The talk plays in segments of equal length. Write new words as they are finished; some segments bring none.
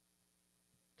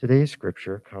Today's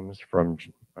scripture comes from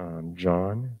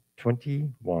John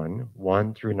 21,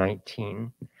 1 through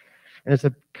 19. And it's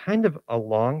a kind of a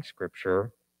long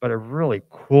scripture, but a really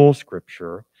cool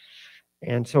scripture.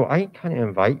 And so I kind of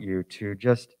invite you to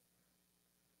just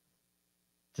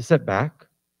to sit back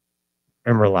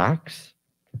and relax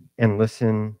and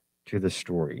listen to the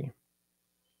story.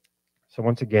 So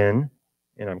once again,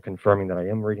 and I'm confirming that I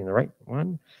am reading the right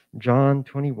one, John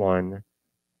 21,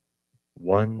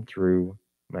 1 through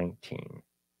 19.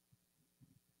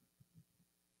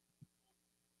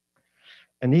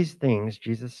 And these things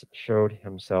Jesus showed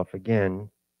himself again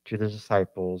to the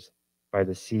disciples by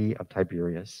the Sea of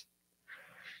Tiberias.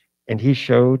 And he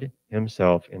showed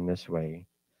himself in this way.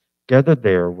 Gathered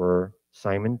there were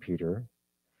Simon Peter,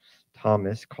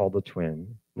 Thomas called the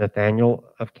twin, Nathanael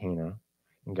of Cana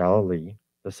in Galilee,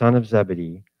 the son of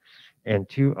Zebedee, and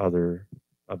two other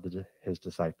of his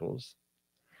disciples.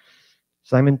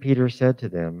 Simon Peter said to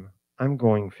them, I'm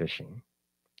going fishing.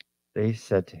 They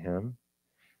said to him,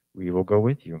 we will go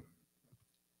with you.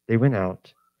 They went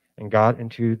out and got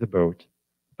into the boat,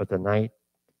 but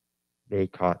they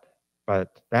caught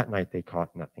that night they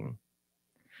caught nothing.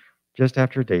 Just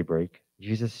after daybreak,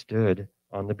 Jesus stood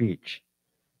on the beach,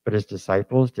 but his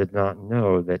disciples did not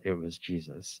know that it was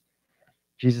Jesus.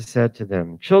 Jesus said to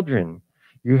them, children,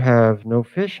 you have no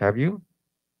fish, have you?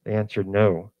 They answered,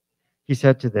 no. He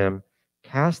said to them,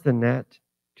 cast the net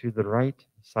to the right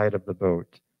side of the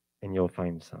boat, and you'll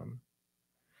find some.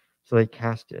 So they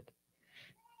cast it,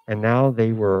 and now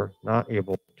they were not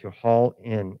able to haul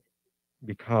in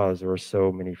because there were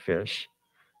so many fish.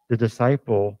 The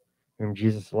disciple whom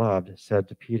Jesus loved said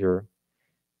to Peter,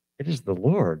 it is the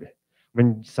Lord.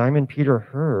 When Simon Peter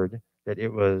heard that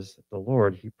it was the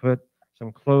Lord, he put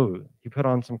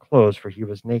on some clothes, for he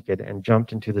was naked, and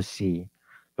jumped into the sea.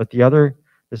 But the other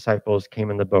disciples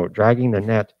came in the boat, dragging the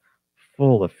net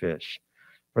full of fish,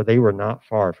 for they were not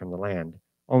far from the land,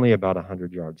 only about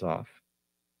 100 yards off.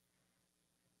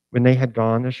 When they had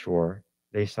gone ashore,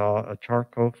 they saw a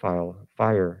charcoal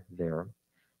fire there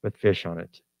with fish on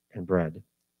it and bread.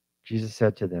 Jesus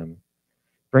said to them,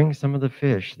 bring some of the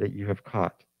fish that you have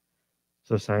caught.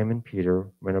 So Simon Peter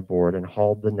went aboard and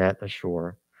hauled the net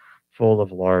ashore full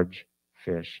of large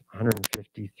fish,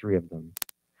 153 of them.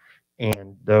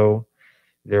 And though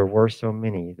there were so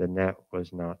many, the net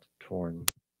was not torn.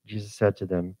 Jesus said to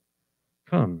them,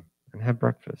 come and have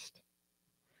breakfast.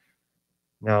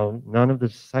 Now none of the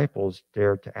disciples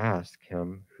dared to ask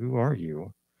him, who are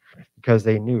you? Because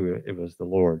they knew it was the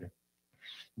Lord.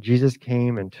 Jesus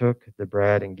came and took the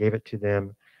bread and gave it to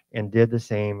them, and did the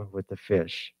same with the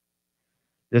fish.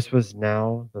 This was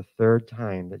now the third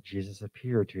time that Jesus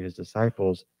appeared to his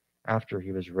disciples after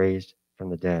he was raised from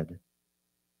the dead.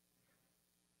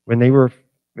 When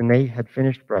they had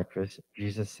finished breakfast,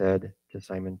 Jesus said to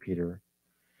Simon Peter,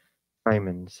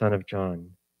 Simon, son of John,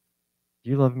 do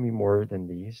you love me more than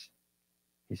these?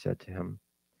 He said to him,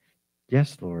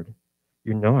 yes, Lord,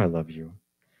 you know I love you.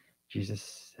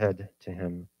 Jesus said to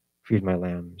him, feed my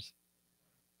lambs.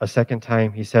 A second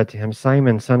time he said to him,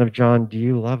 Simon, son of John, do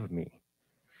you love me?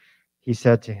 He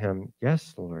said to him,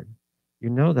 yes, Lord, you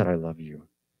know that I love you.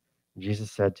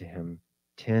 Jesus said to him,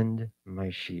 tend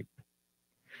my sheep.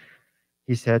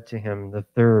 He said to him the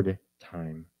third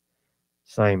time,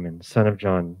 Simon, son of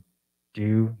John,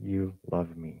 do you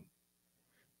love me?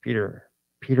 Peter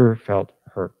felt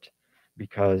hurt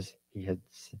because he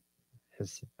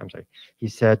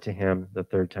said to him the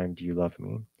third time, do you love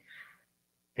me?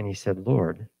 And he said,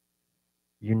 Lord,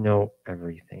 you know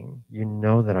everything. You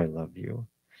know that I love you.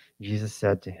 Jesus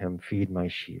said to him, feed my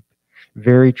sheep.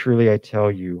 Very truly, I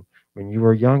tell you, when you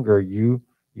were younger, you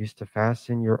used to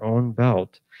fasten your own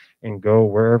belt and go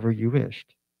wherever you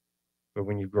wished. But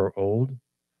when you grow old,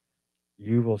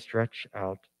 you will stretch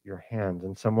out your hands,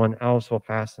 and someone else will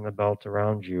fasten a belt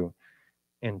around you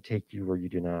and take you where you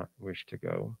do not wish to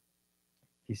go.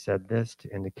 He said this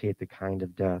to indicate the kind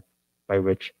of death by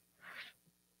which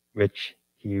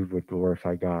he would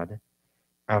glorify God.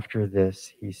 After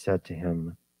this, he said to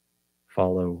him,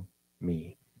 follow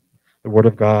me. The word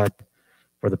of God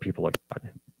for the people of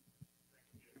God.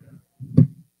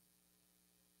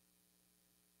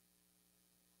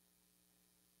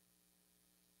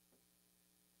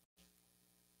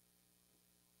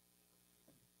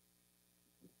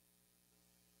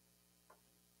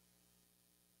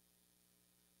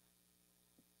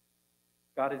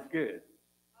 God is good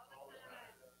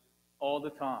all the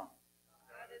time.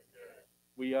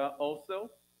 We are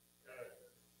also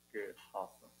good.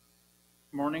 Awesome.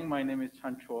 Morning, my name is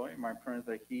Chan Choi. My parents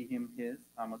are he, him, his.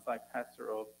 I'm a site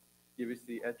pastor of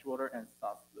UBC Edgewater and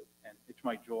South Loop. And it's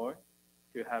my joy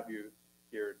to have you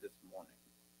here this morning.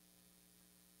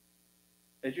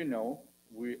 as you know,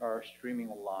 we are streaming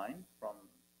online from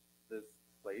this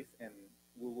place, and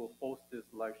we will host this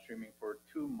live streaming for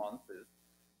 2 months.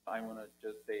 I want to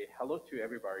just say hello to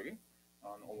everybody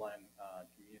on online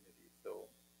community. So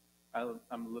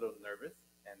I'm a little nervous,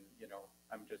 and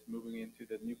I'm just moving into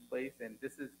the new place, and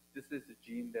this is a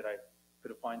gene that I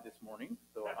could find this morning.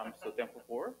 So I'm so thankful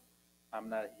for. I'm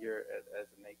not here as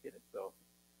naked. So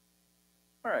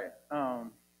all right,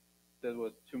 that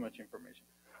was too much information.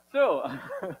 So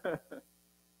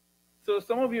so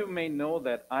some of you may know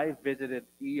that I visited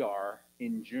ER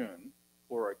in June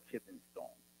for a kidney stone.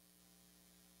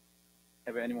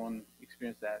 Have anyone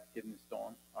experienced that kidney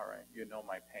stone? All right, you know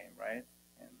my pain, right?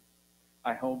 And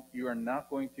I hope you are not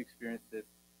going to experience this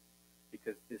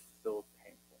because it's so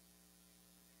painful.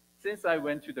 Since I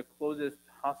went to the closest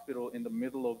hospital in the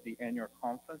middle of the annual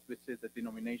conference, which is a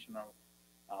denominational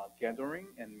gathering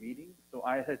and meeting, so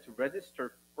I had to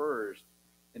register first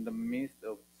in the midst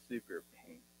of severe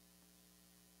pain.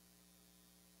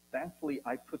 Thankfully,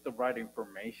 I put the right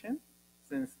information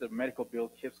since the medical bill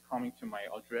keeps coming to my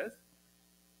address.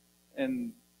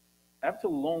 And after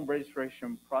a long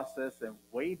registration process and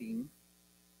waiting,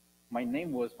 my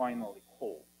name was finally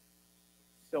called.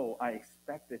 So I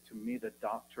expected to meet a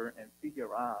doctor and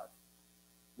figure out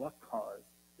what caused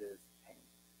this pain.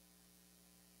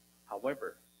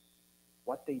 However,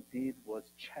 what they did was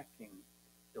checking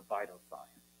the vital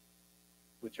signs,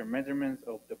 which are measurements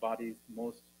of the body's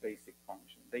most basic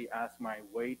function. They asked my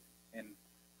weight and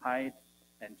height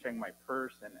and checked my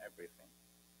pulse and everything.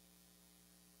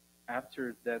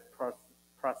 After that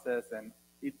process, and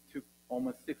it took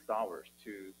almost 6 hours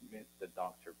to meet the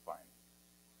doctor finally.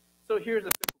 So here's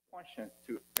a simple question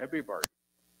to everybody.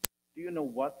 Do you know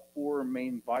what 4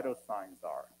 main vital signs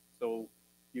are? So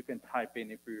you can type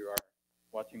in if you are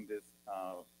watching this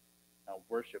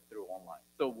worship through online.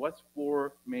 So what's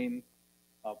 4 main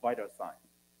vital signs?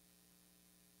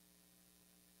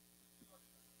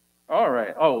 All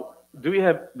right. Oh, do we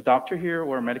have a doctor here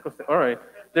or a medical staff? All right.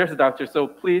 There's a doctor. So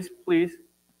please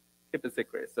keep it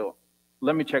secret. So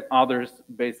let me check others'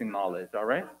 basic knowledge. All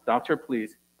right. Doctor,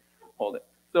 please hold it.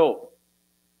 So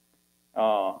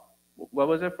what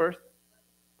was it first?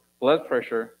 Blood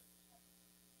pressure,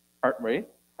 heart rate.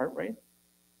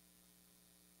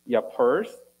 Yeah,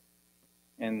 pulse,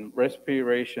 and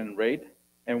respiration rate.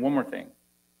 And one more thing.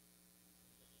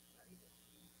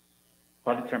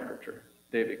 Body temperature.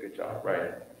 David, good job.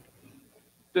 Right.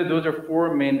 So those are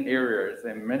 4 main areas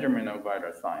and measurement of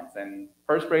vital signs: and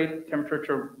pulse rate,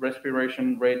 temperature,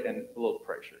 respiration rate, and blood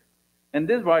pressure. And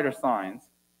these vital signs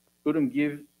wouldn't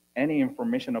give any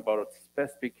information about a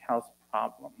specific health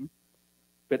problem,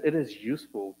 but it is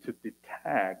useful to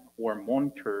detect or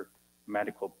monitor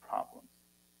medical problems.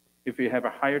 If you have a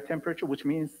higher temperature, which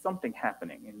means something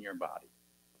happening in your body.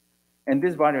 And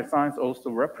these vital signs also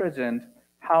represent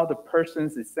how the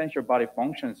person's essential body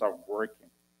functions are working.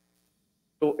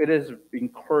 So it is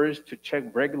encouraged to check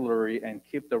regularly and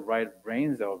keep the right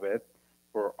range of it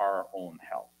for our own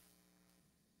health.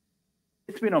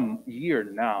 It's been a year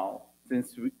now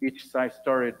since each site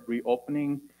started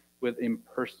reopening with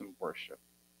in-person worship.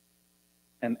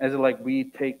 And as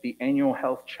we take the annual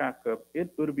health checkup,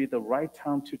 it would be the right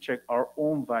time to check our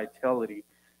own vitality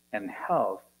and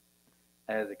health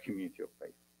as a community of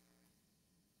faith.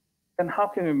 And how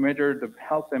can we measure the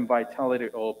health and vitality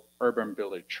of Urban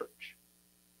Village Church?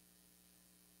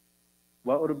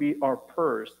 What would be our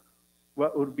pulse?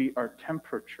 What would be our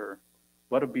temperature?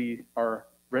 What would be our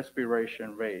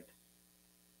respiration rate?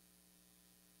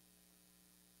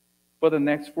 For the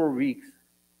next 4 weeks,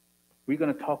 we're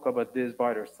going to talk about these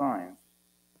vital signs.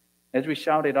 As we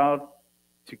shouted out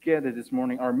together this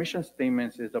morning, our mission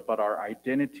statement is about our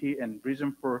identity and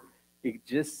reason for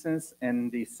existence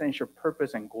and the essential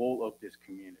purpose and goal of this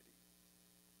community.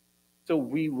 So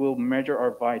we will measure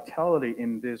our vitality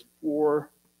in these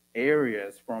 4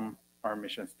 areas from our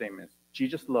mission statements: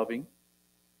 Jesus loving,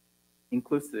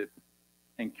 inclusive,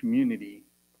 and community,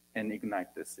 and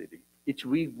ignite the city. Each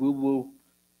week we will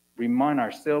remind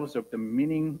ourselves of the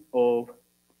meaning of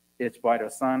its vital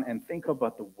sign and think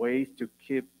about the ways to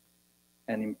keep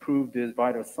and improve these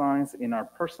vital signs in our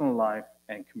personal life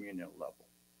and communal level.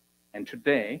 And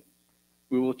today,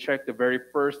 we will check the very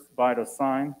first vital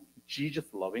sign, Jesus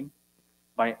loving,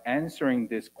 by answering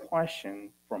this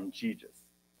question from Jesus: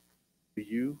 do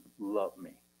you love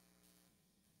me?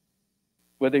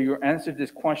 Whether you answer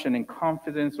this question in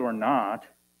confidence or not,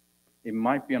 it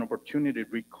might be an opportunity to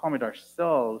recommit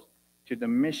ourselves to the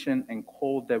mission and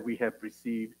call that we have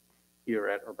received here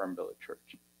at Urban Village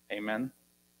Church. Amen.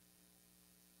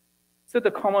 So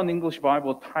the Common English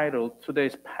Bible titled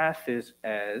today's passage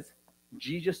as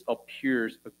Jesus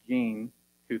appears again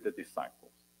to the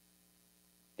disciples.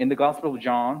 In the Gospel of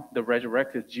John, the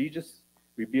resurrected Jesus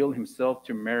revealed himself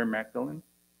to Mary Magdalene,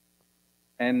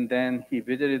 and then he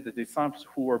visited the disciples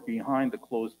who were behind the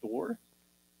closed door.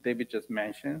 David just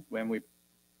mentioned when we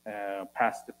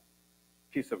passed the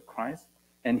peace of Christ.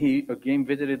 And he again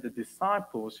visited the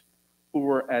disciples who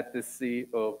were at the Sea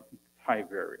of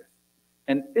Tiberias.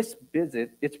 And its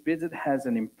visit has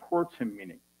an important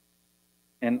meaning.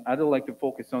 And I'd like to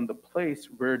focus on the place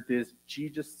where this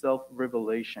Jesus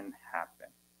self-revelation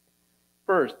happened.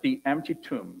 First, the empty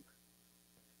tomb,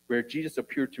 where Jesus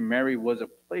appeared to Mary, was a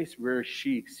place where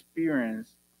she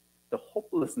experienced the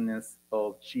hopelessness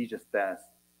of Jesus' death.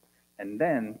 And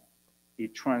then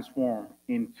it transformed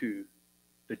into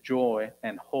the joy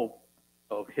and hope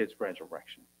of his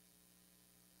resurrection.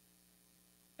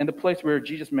 And the place where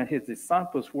Jesus met his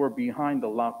disciples who were behind the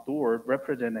locked door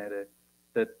represented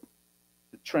the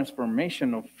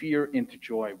transformation of fear into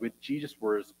joy with Jesus'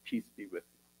 words, "Peace be with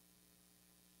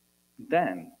you."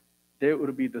 Then there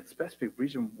would be the specific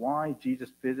reason why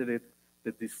Jesus visited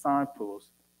the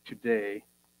disciples today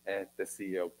at the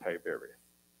Sea of Tiberias.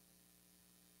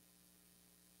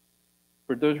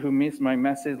 For those who missed my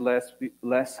message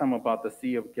last time about the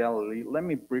Sea of Galilee, let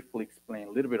me briefly explain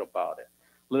a little bit about it,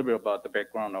 a little bit about the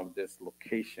background of this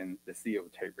location, the Sea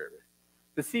of Tiberias.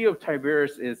 The Sea of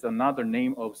Tiberias is another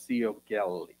name of Sea of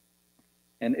Galilee.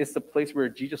 And it's the place where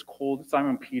Jesus called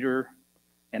Simon Peter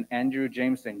and Andrew,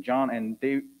 James, and John, and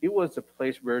it was a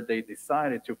place where they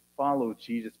decided to follow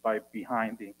Jesus by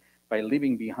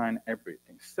leaving behind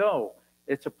everything. So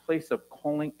it's a place of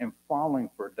calling and following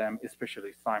for them,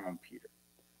 especially Simon Peter.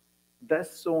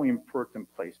 That's so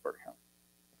important place for him.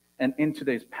 And in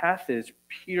today's passage,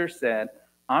 Peter said,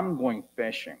 "I'm going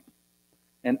fishing."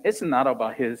 And it's not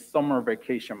about his summer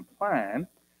vacation plan.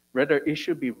 Rather, it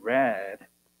should be read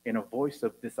in a voice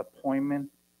of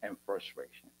disappointment and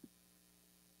frustration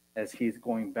as he's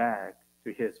going back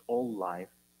to his old life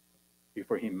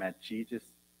before he met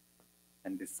Jesus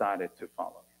and decided to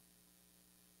follow him.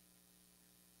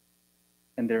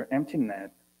 And their empty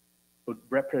net would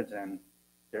represent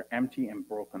their empty and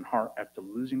broken heart after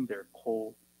losing their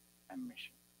call and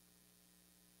mission.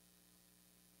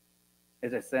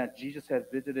 As I said, Jesus had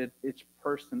visited each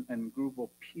person and group of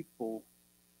people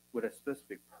with a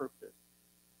specific purpose,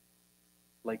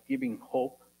 like giving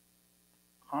hope,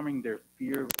 calming their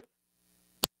fear with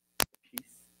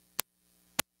peace.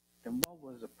 Then what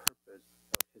was the purpose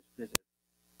of his visit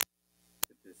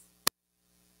to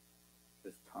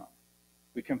this time?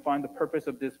 We can find the purpose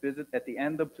of this visit at the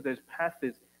end of today's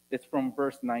passage. It's from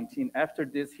verse 19. After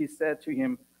this, he said to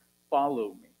him,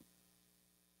 "Follow me."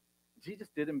 Jesus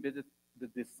didn't visit the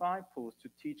disciples to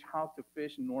teach how to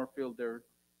fish nor fill their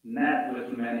net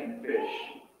with many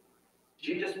fish.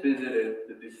 Jesus visited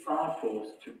the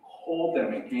disciples to call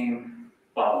them again,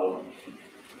 "Follow me."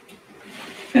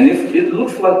 And it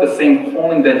looks like the same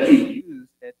calling that he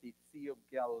used at the Sea of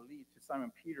Galilee to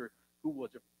Simon Peter, who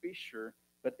was a fisher,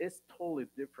 but it's totally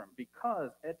different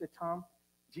because at the time,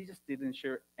 Jesus didn't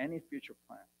share any future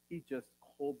plan. He just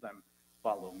called them,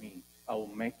 "Follow me. I will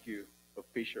make you a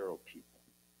fisher of people."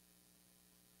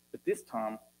 But this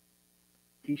time,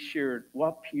 he shared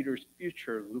what Peter's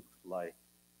future looked like.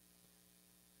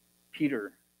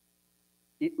 "Peter,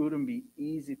 it wouldn't be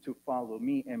easy to follow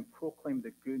me and proclaim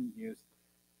the good news.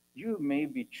 You may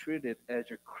be treated as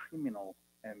a criminal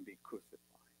and be crucified."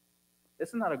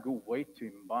 It's not a good way to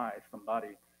invite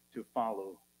somebody to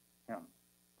follow him.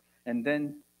 And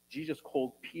then Jesus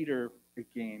called Peter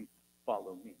again,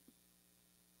 "Follow me."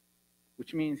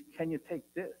 Which means, can you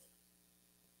take this?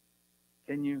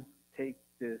 Can you take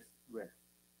this risk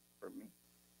for me?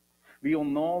 We all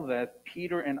know that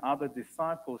Peter and other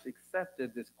disciples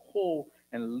accepted this call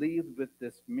and lived with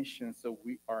this mission, so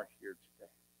we are here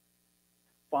today.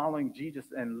 Following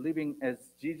Jesus and living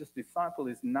as Jesus' disciple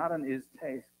is not an easy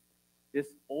task. It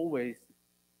always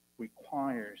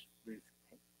requires risk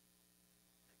taking.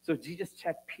 So Jesus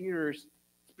checked Peter's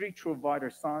spiritual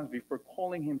vital signs before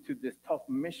calling him to this tough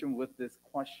mission with this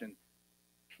question: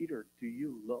 "Peter, do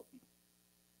you love me?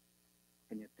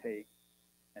 Can you take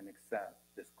and accept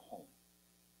this calling?"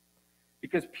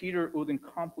 Because Peter wouldn't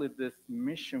complete this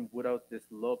mission without this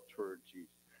love toward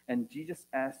Jesus. And Jesus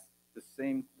asked the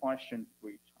same question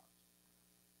 3 times.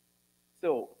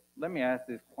 So let me ask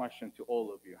this question to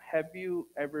all of you. Have you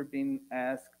ever been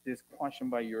asked this question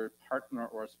by your partner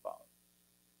or spouse?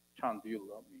 "Chan, do you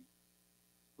love me?"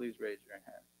 Please raise your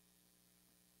hand.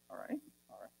 All right.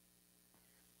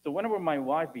 So whenever my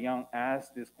wife Bian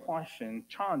asked this question,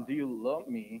 "Chan, do you love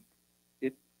me?"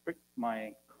 it pricked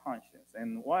my conscience.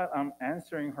 And while I'm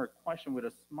answering her question with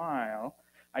a smile,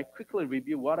 I quickly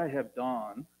review what I have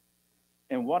done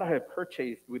and what I have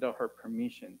purchased without her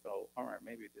permission. So, all right,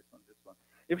 maybe this one, this one.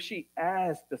 If she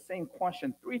asks the same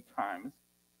question 3 times,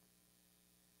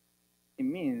 it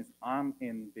means I'm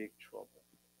in big trouble.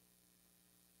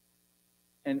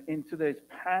 And in today's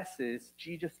passage,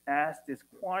 Jesus asked this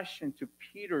question to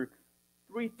Peter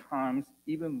 3 times,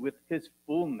 even with his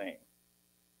full name.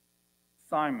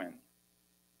 Simon,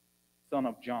 son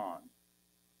of John,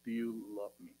 do you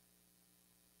love me?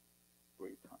 3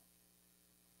 times.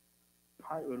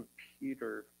 How would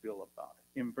Peter feel about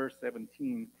it? In verse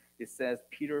 17, it says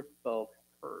Peter felt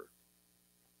hurt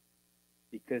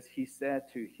because he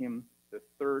said to him the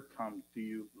 3rd time, do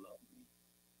you love me?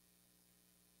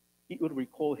 He would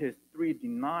recall his 3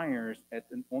 deniers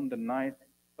on the night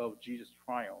of Jesus'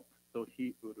 trial, so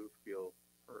he would feel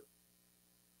hurt.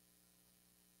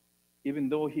 Even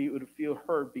though he would feel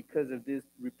hurt because of these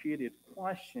repeated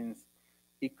questions,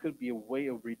 it could be a way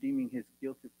of redeeming his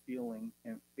guilty feeling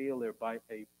and failure by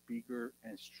a bigger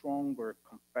and stronger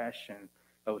confession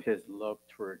of his love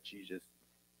toward Jesus.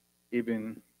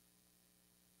 Even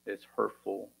it's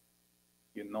hurtful,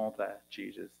 you know that,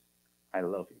 Jesus, I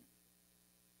love you.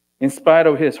 In spite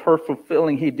of his hurtful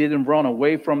feeling, he didn't run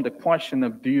away from the question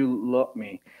of, do you love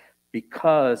me?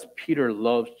 Because Peter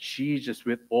loves Jesus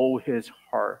with all his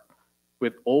heart,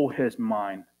 with all his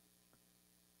mind,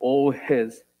 all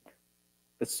his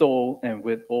soul, and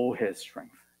with all his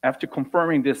strength. After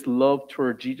confirming this love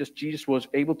toward Jesus, Jesus was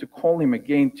able to call him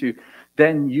again to,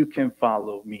 then you can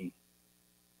follow me,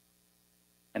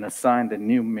 and assign the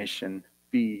new mission,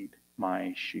 feed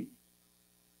my sheep.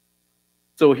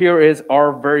 So here is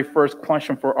our very first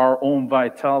question for our own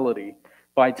vitality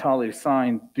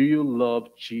sign. Do you love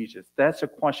Jesus? That's a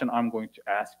question I'm going to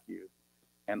ask you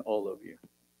and all of you.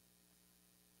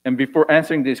 And before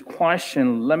answering this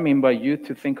question, let me invite you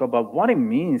to think about what it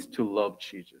means to love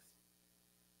Jesus.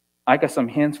 I got some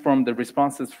hints from the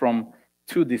responses from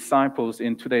 2 disciples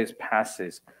in today's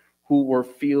passage who were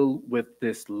filled with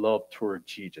this love toward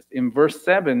Jesus. In verse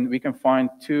 7, we can find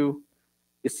 2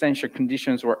 essential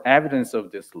conditions or evidence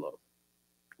of this love.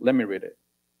 Let me read it.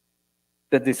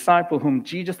 The disciple whom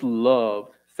Jesus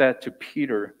loved said to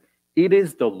Peter, "It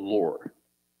is the Lord."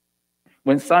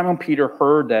 When Simon Peter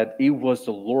heard that it was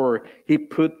the Lord, he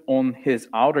put on his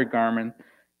outer garment,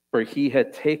 for he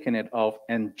had taken it off,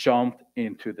 and jumped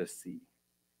into the sea.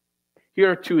 Here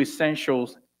are 2 essential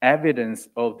evidence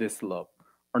of this love: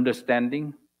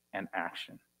 understanding and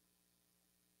action.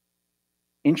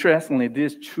 Interestingly,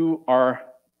 these 2 are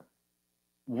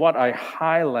what I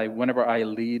highlight whenever I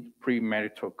lead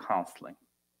premarital counseling.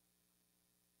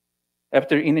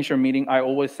 After initial meeting, I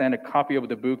always send a copy of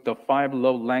the book, The 5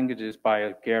 Love Languages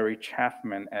by Gary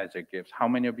Chapman, as a gift. How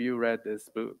many of you read this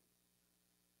book?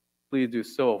 Please do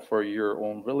so for your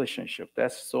own relationship.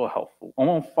 That's so helpful.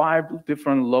 Among 5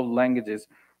 different love languages,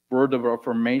 word of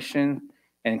affirmation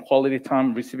and quality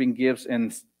time, receiving gifts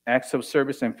and acts of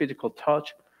service and physical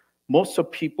touch, most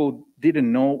of people didn't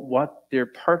know what their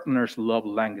partner's love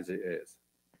language is,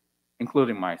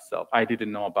 including myself. I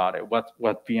didn't know about it,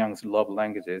 what Bian's love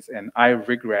language is, and I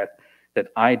regret that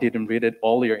I didn't read it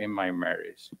earlier in my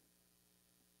marriage.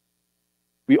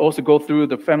 We also go through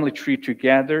the family tree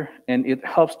together, and it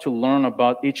helps to learn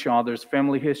about each other's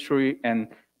family history and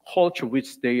culture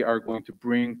which they are going to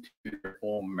bring to their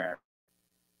own marriage.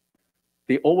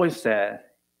 They always said,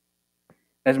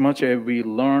 as much as we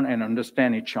learn and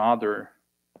understand each other,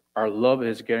 our love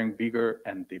is getting bigger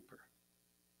and deeper.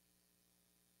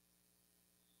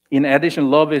 In addition,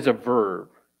 love is a verb.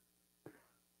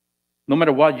 No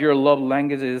matter what your love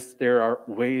language is, there are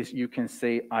ways you can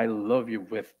say, I love you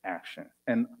with action.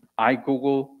 And I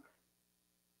Googled,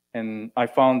 and I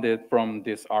found it from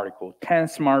this article, 10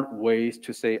 smart ways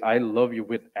to say, I love you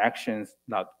with actions,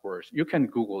 not words. You can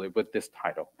Google it with this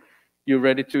title. You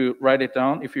ready to write it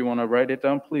down? If you want to write it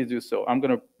down, please do so. I'm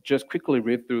going to just quickly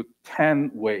read through 10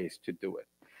 ways to do it.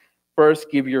 First,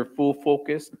 give your full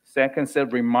focus. Second,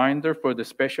 set reminder for the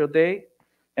special day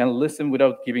and listen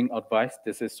without giving advice.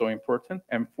 This is so important.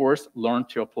 And fourth, learn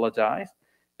to apologize.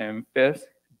 And fifth,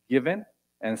 give in.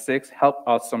 And sixth, help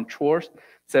out some chores.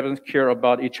 Seventh, care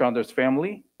about each other's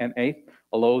family. And eighth,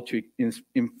 allow to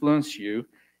influence you.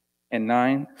 And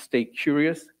 9, stay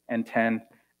curious. And 10,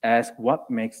 ask what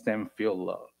makes them feel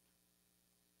loved.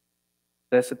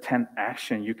 That's a 10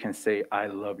 action you can say, I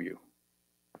love you,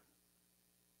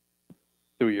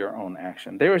 through your own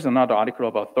action. There is another article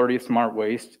about 30 smart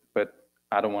ways, but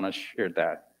I don't want to share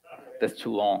that. That's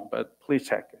too long, but please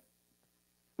check it.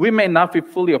 We may not be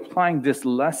fully applying this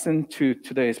lesson to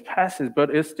today's passage,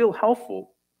 but it's still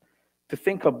helpful to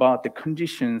think about the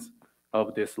conditions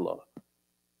of this love.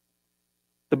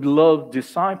 The beloved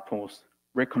disciples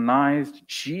recognized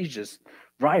Jesus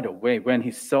right away when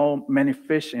he saw many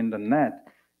fish in the net,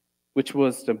 which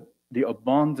was the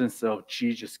abundance of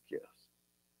Jesus' gifts.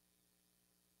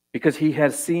 Because he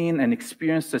had seen and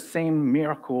experienced the same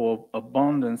miracle of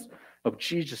abundance of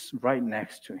Jesus right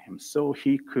next to him, so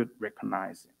he could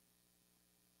recognize him.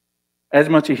 As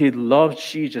much as he loved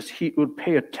Jesus, he would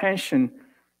pay attention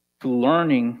to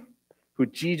learning who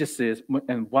Jesus is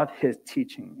and what his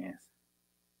teaching is.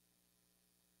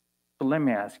 So let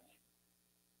me ask you,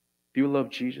 do you love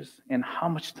Jesus? And how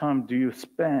much time do you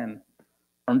spend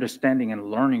understanding and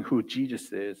learning who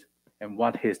Jesus is and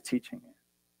what his teaching is?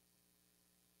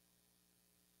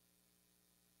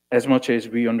 As much as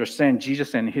we understand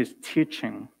Jesus and his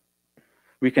teaching,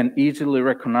 we can easily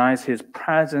recognize his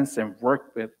presence and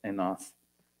work within us.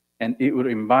 And it would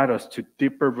invite us to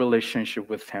deeper relationship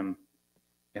with him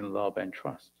in love and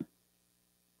trust.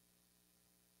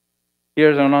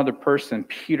 Here's another person,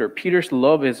 Peter. Peter's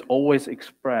love is always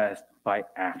expressed by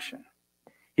action.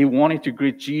 He wanted to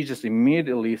greet Jesus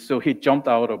immediately, so he jumped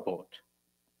out of the boat.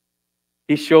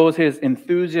 He shows his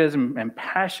enthusiasm and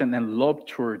passion and love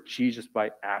toward Jesus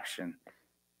by action.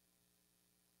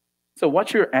 So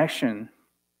what's your action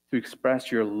to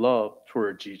express your love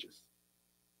toward Jesus?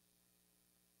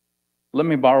 Let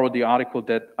me borrow the article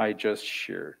that I just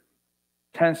shared.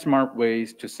 10 smart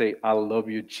ways to say, I love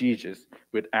you, Jesus,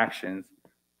 with actions,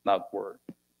 not words.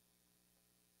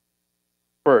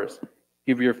 First,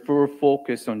 give your full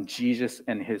focus on Jesus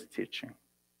and his teaching.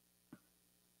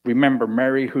 Remember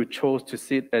Mary, who chose to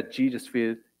sit at Jesus'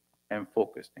 feet and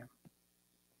focused him.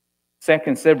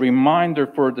 Second, set reminder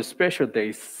for the special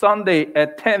day, Sunday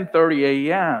at 10:30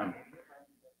 a.m.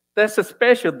 That's a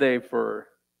special day for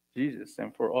Jesus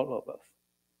and for all of us.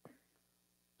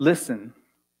 Listen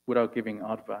without giving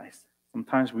advice.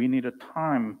 Sometimes we need a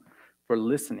time for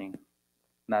listening,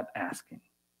 not asking.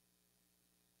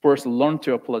 First, learn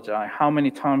to apologize. How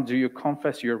many times do you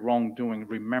confess your wrongdoing?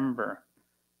 Remember,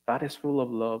 God is full of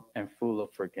love and full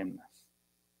of forgiveness.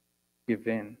 Give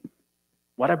in,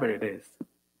 whatever it is.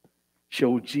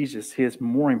 Show Jesus he is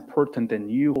more important than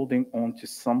you holding on to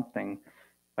something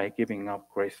by giving up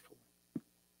gracefully.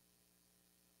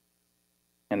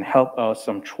 And help out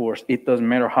some chores. It doesn't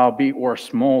matter how big or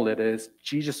small it is.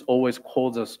 Jesus always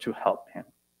calls us to help him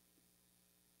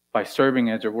by serving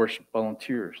as your worship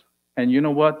volunteers. And you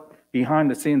know what?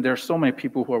 Behind the scene, there are so many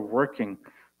people who are working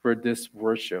for this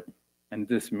worship and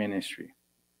this ministry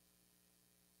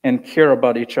and care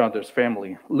about each other's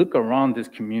family. Look around this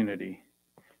community.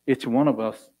 Each one of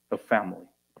us a family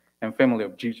and family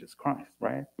of Jesus Christ,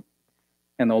 right?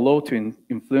 And although to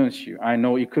influence you, I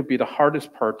know it could be the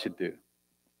hardest part to do.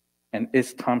 And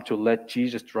it's time to let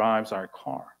Jesus drive our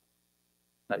car,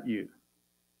 not you.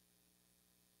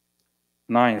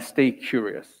 9, stay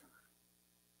curious.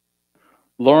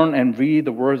 Learn and read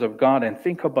the words of God and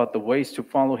think about the ways to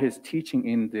follow his teaching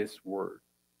in this word.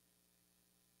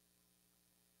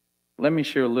 Let me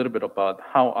share a little bit about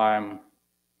how I'm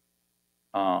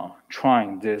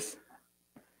trying this.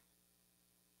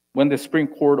 When the Supreme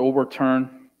Court overturned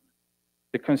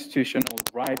the constitutional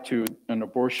right to an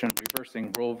abortion,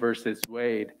 reversing Roe versus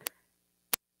Wade,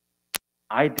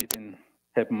 I didn't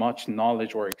have much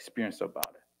knowledge or experience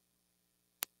about it.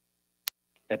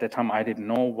 At the time, I didn't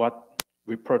know what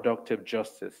reproductive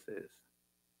justice is.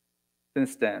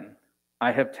 Since then,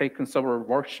 I have taken several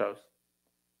workshops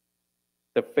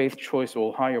the Faith Choice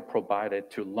Ohio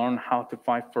provided to learn how to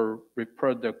fight for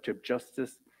reproductive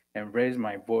justice and raise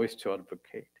my voice to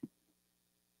advocate.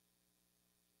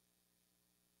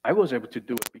 I was able to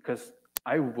do it because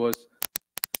I was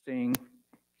staying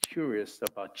curious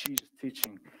about Jesus'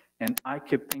 teaching, and I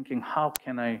kept thinking, how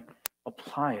can I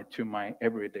apply it to my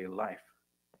everyday life?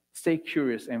 Stay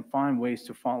curious and find ways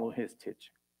to follow his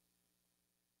teaching.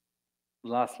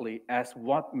 Lastly, ask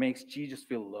what makes Jesus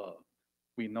feel loved.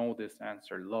 We know this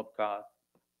answer: love God,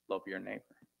 love your neighbor.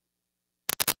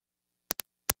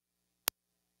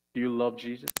 Do you love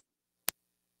Jesus?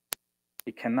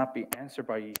 It cannot be answered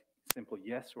by a simple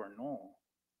yes or no,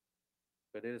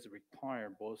 but it is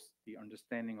required both the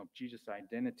understanding of Jesus'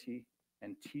 identity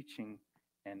and teaching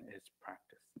and its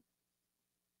practice.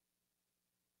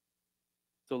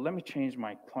 So let me change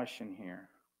my question here.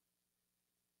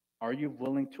 Are you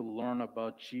willing to learn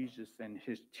about Jesus and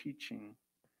his teaching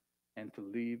and to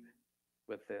live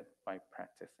with it by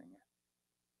practicing it?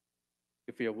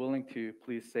 If you're willing to,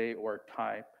 please say or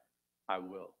type, I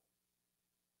will.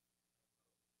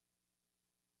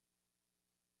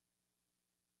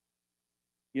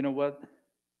 You know what?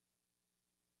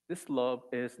 This love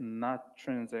is not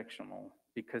transactional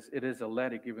because it is a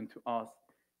letter given to us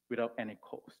without any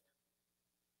cost.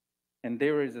 And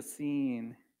there is a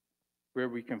scene where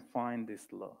we can find this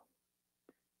love.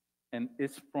 And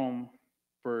it's from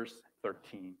verse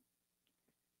 13.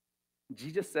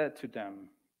 Jesus said to them,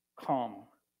 "Come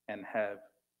and have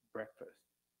breakfast."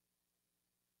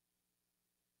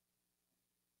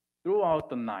 Throughout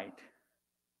the night,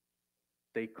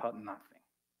 they caught nothing.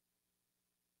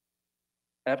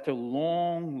 After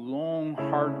long,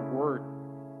 hard work,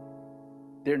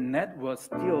 their net was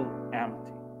still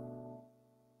empty.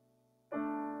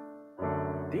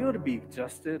 They would be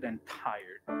exhausted and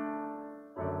tired.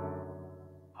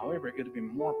 However, it would be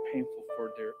more painful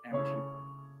for their empty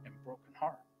and broken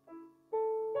heart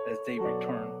as they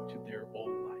return to their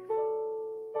old life.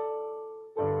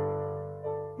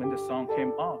 When the sun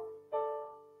came up,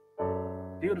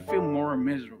 they would feel more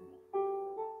miserable.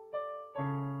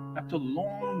 After a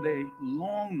long day,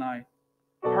 long night,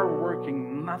 hard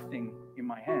working, nothing in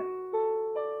my hand.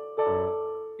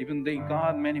 Even they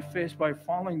got many fish by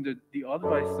following the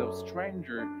advice of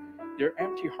stranger, their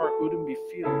empty heart wouldn't be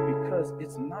filled because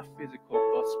it's not physical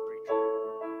but spiritual.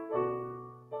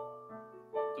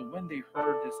 So when they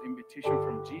heard this invitation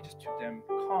from Jesus to them,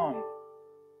 "Come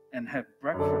and have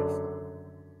breakfast,"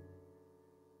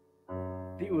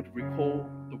 they would recall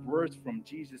the words from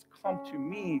Jesus, "Come to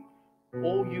me,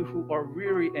 all you who are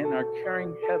weary and are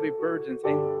carrying heavy burdens,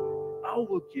 and I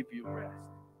will give you rest.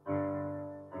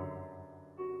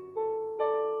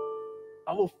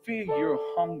 I will fill your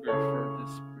hunger for the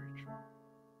spiritual."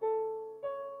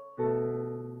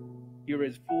 Here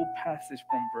is full passage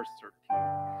from verse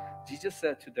 13. Jesus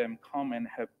said to them, "Come and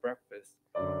have breakfast."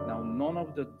 Now none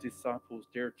of the disciples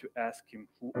dared to ask him,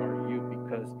 "Who are you?"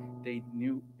 because they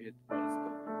knew it was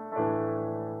the Lord.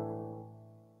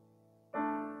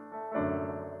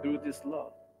 Through this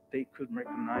love, they could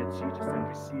recognize Jesus and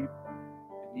receive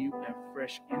a new and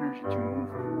fresh energy to move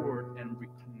forward and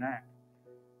reconnect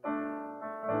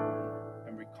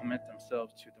and recommit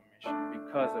themselves to the mission.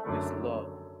 Because of this love,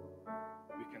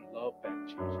 we can love back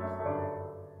Jesus.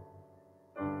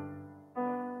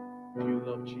 Do you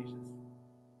love Jesus?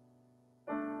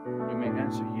 You may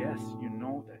answer, "Yes, you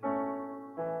know that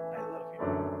I love you."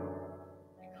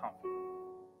 Be confident.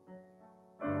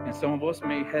 And some of us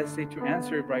may hesitate to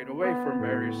answer it right away for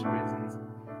various reasons.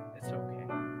 It's okay.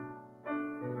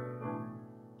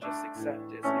 Just accept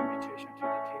this invitation to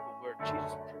the table where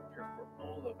Jesus prepared for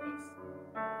all of us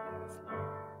in this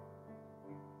love.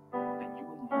 And you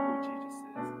will know who Jesus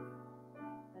is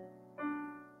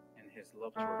and his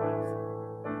love toward us.